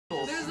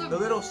the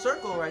little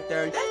circle right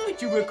there. That's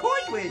what you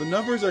record with. The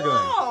numbers are going.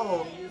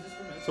 Oh.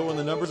 So when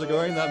the numbers are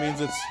going, that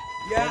means it's...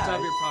 Yeah. What's up,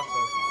 your pop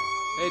star?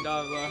 Hey,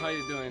 Davila, how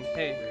you doing?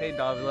 Hey,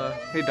 Davila.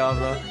 Hey,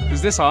 Davila.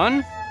 Is this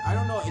on? I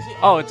don't know. Is it?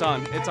 Oh, it's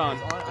on. It's on.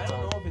 I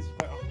don't know if it's.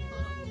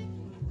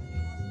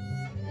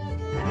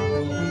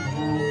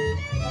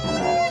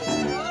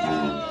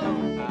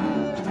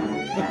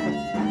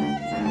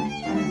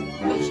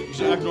 You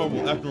should act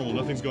normal. Act normal.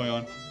 Nothing's going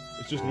on.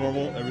 It's just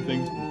normal.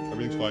 Everything's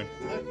fine.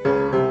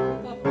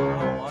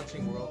 I'm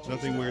watching World.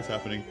 Nothing weird's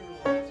happening.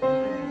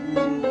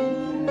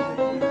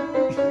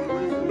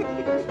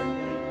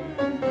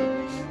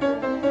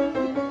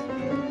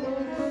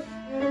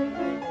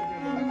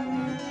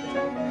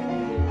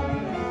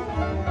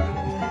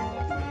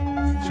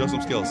 Show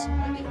some skills.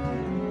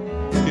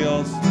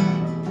 Skills.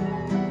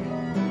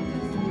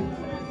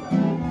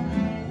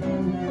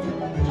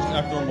 Just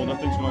act normal.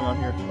 Nothing's going on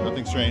here.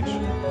 Nothing strange. Can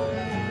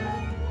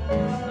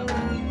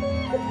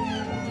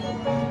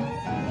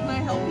I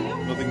help you?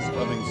 Nothing's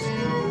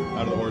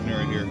out of the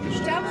ordinary here.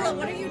 Davila,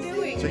 what are you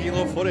doing? Taking a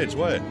little footage.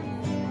 What?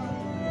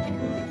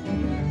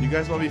 You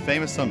guys want to be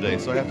famous someday,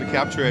 so I have to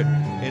capture it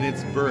in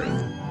its birth.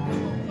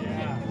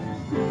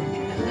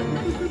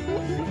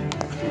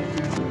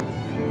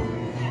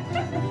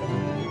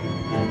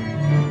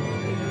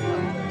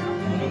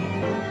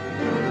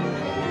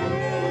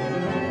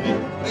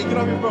 Hey, get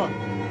off your phone.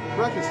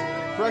 Practice.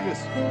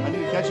 Practice. I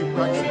need to catch you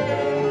practicing.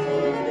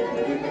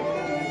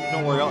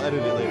 Don't worry, I'll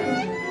edit it later.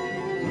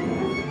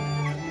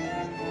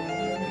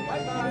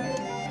 Bye-bye.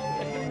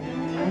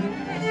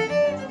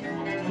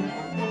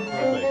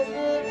 Perfect.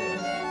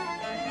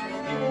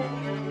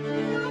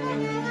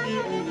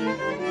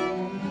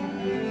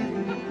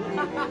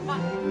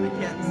 I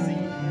can't see.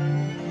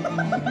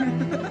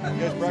 You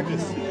guys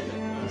practice.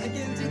 I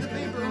can't see the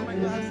paper on my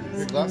glasses.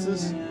 Your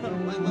glasses?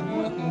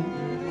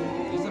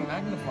 There's a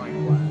magnifying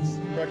glass.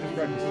 Practice,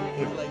 practice.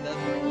 Like that.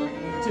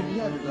 Tim, you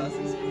have your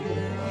glasses?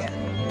 Yeah.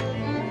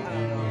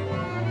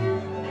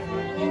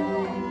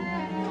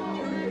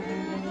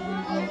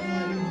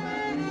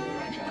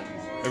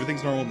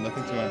 Everything's normal,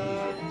 nothing's going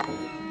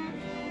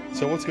on.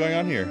 So what's going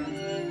on here?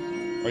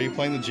 Are you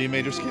playing the G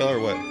major scale or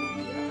what?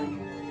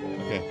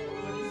 Okay.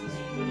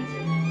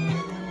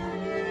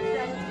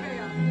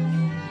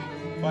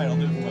 Fine, I'll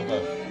do it from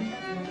above.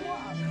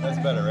 That's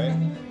better, right?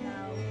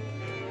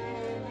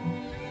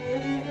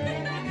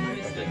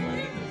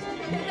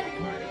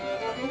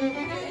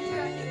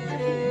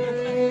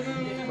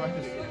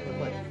 Practice.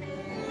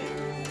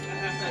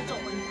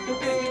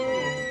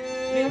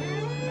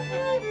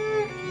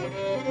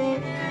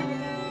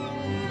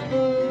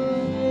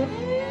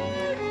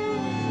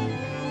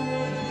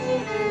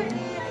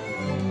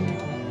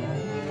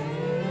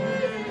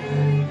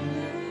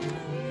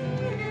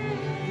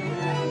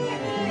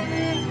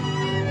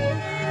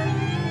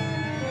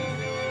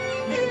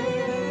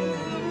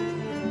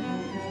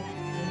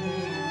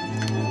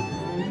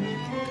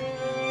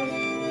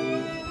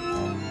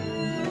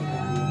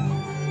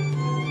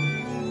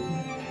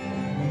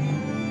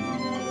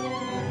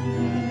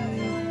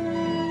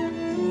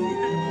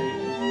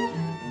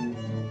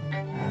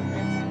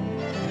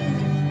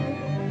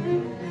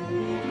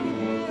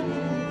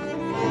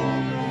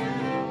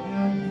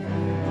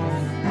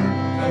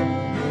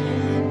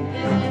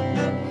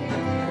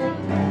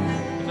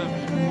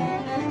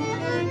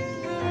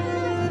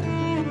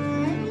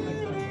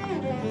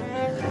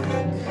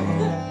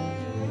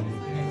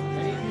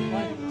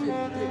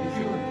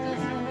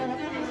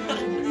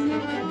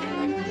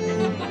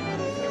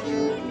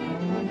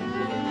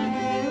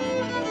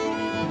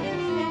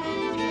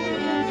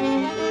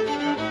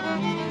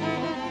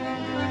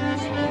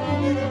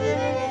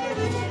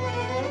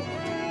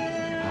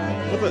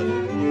 Play.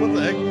 What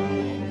the heck?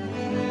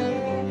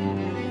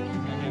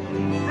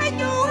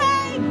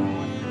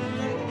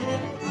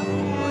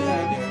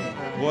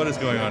 What is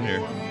going on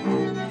here?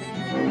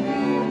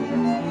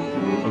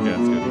 Okay,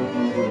 that's good.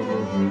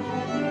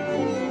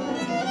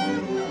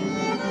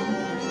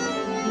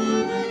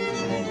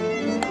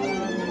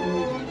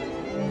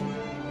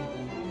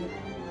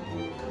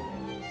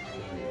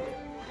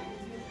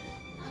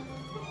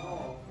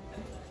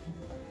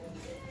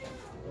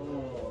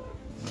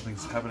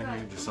 Nothing's happening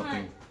here, just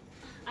something.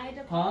 I had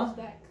to pull this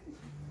back.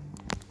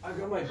 I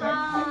got my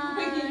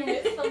back. You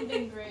missed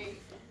something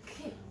great.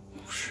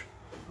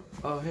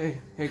 Oh, hey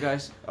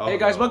guys. Hey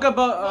guys, welcome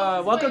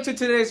to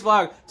today's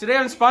vlog. Today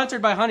I'm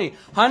sponsored by Honey.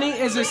 Honey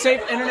is a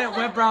safe internet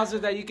web browser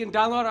that you can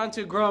download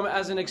onto Chrome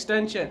as an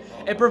extension.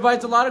 It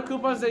provides a lot of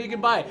coupons that you can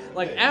buy,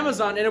 like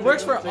Amazon, and it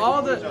works for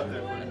all the.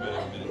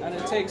 And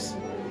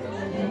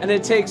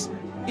it takes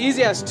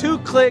easy as 2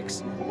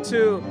 clicks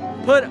to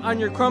put on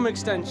your Chrome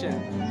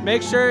extension.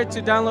 Make sure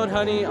to download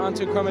Honey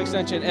onto Chrome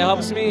extension. It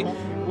helps me.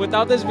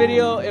 Without this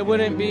video, it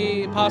wouldn't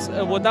be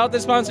possible. Without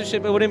this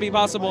sponsorship, it wouldn't be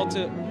possible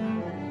to.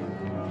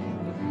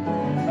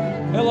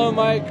 Hello,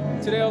 Mike.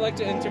 Today I'd like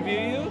to interview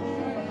you.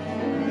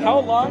 How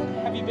long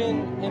have you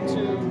been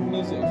into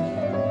music?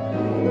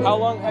 How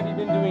long have you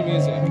been doing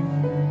music?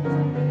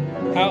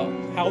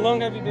 How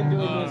long have you been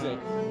doing music?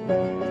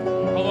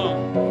 How long?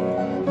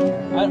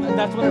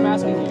 That's what I'm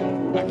asking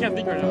you. I can't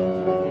think right now.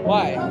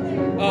 Why?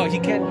 Oh, he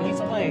can't. He's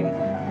playing.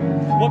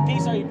 What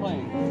piece are you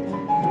playing?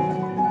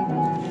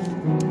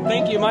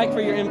 Thank you, Mike,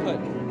 for your input.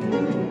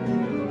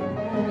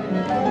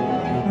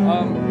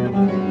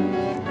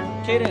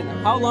 Kaden,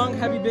 how long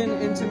have you been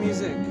into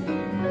music?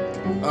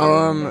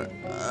 I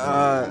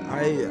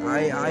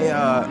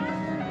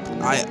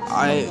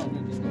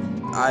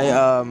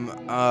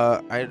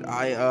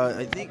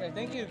think. Okay,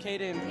 thank you,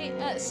 Kaden. Hey,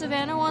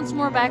 Savannah wants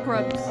more back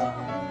rubs.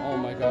 Oh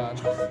my God.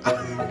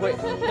 Wait,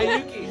 hey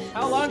Yuki,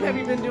 how long have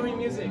you been doing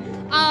music?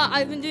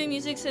 I've been doing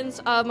music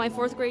since my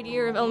 4th grade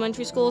year of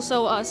elementary school,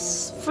 so for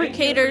Thank you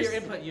caters. for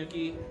your input,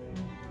 Yuki.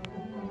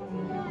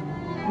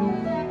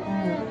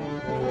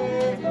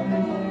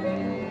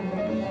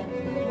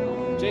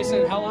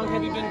 Jason, how long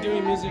have you been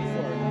doing music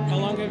for? How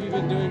long have you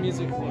been doing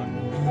music for?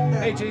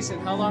 Hey Jason,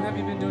 how long have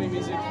you been doing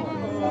music for?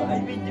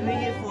 I've been doing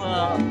it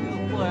for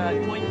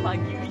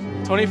 25 years.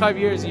 25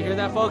 years, you hear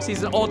that folks?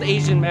 He's an old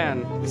Asian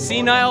man.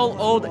 Senile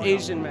old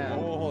Asian man.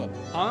 Oh, hold on.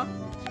 Huh?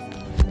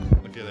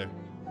 Okay, there.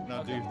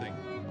 Now do your thing.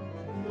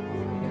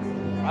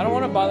 I don't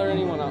want to bother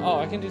anyone else. Oh,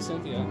 I can do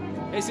Cynthia.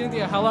 Hey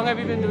Cynthia, how long have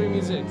you been doing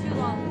music? Too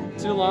long.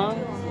 Too long?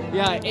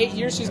 Yeah, 8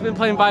 years she's been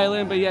playing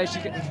violin, but yeah, she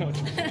can...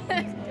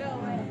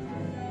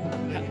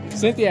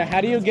 Cynthia, how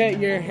do you get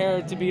your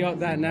hair to be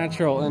that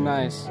natural and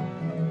nice?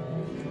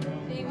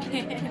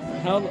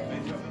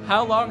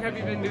 How long have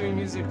you been doing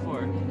music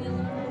for?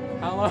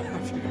 How long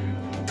have you...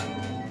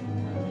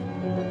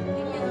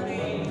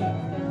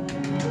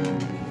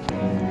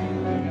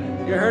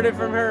 You heard it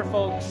from her,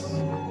 folks.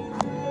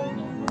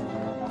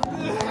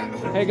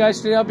 Hey guys,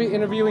 today I'll be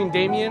interviewing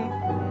Damien.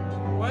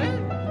 What?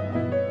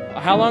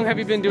 How long have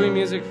you been doing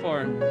music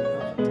for?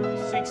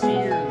 6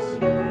 years.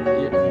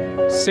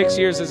 6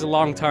 years is a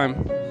long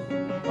time.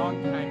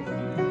 Long time.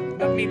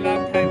 That mean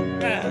long time.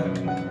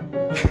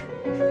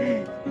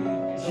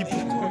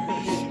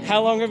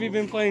 How long have you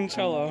been playing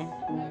cello?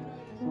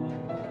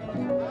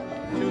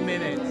 2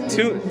 minutes.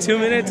 2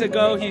 minutes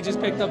ago, he just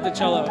picked up the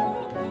cello.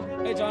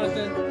 Hey,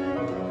 Jonathan.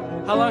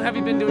 How long have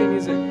you been doing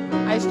music?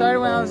 I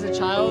started when I was a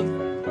child.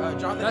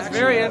 Jonathan, That's actually,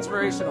 very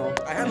inspirational.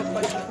 I have a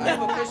question. I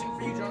have a question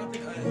for you,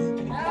 Jonathan.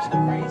 Can you finish the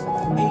phrase?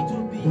 A to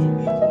B and B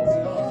to C.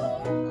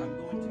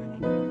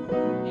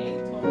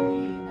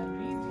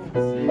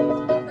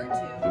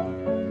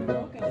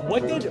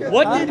 I'm going to.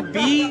 What did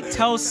B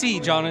tell C,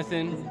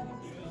 Jonathan?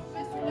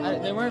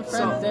 They weren't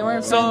friends. They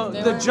weren't So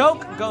friends. the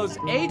joke goes: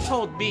 A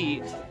told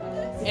B,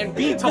 and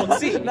B told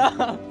C.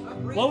 No.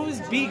 What was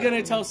B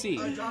gonna tell C?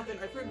 Jonathan,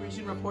 I heard we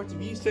should report to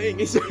B saying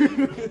it's.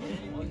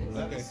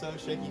 That is so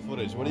shaky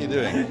footage. What are you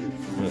doing?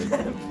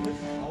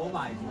 Oh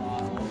my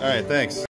god. All right, thanks.